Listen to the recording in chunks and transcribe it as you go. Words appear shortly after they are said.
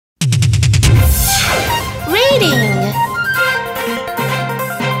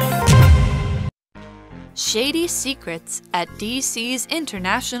Shady Secrets at DC's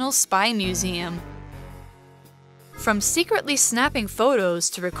International Spy Museum. From secretly snapping photos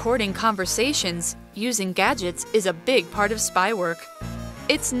to recording conversations, using gadgets is a big part of spy work.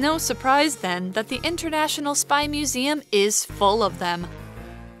 It's no surprise then that the International Spy Museum is full of them.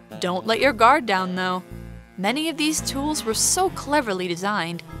 Don't let your guard down though. Many of these tools were so cleverly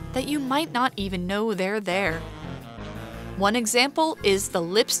designed that you might not even know they're there. One example is the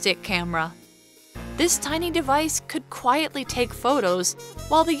lipstick camera. This tiny device could quietly take photos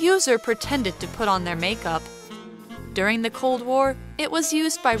while the user pretended to put on their makeup. During the Cold War, it was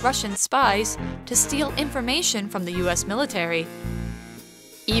used by Russian spies to steal information from the US military.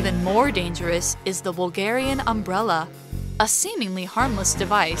 Even more dangerous is the Bulgarian umbrella, a seemingly harmless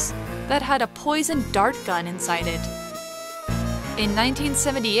device that had a poison dart gun inside it. In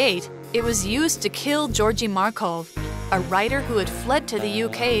 1978, it was used to kill Georgy Markov, a writer who had fled to the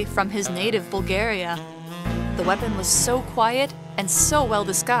UK from his native Bulgaria. The weapon was so quiet and so well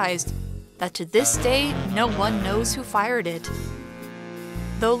disguised that to this day, no one knows who fired it.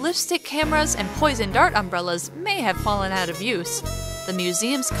 Though lipstick cameras and poison dart umbrellas may have fallen out of use, the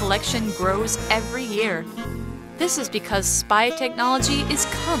museum's collection grows every year. This is because spy technology is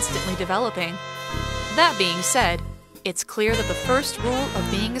constantly developing. That being said, it's clear that the first rule of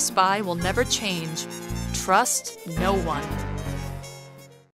being a spy will never change. Trust no one.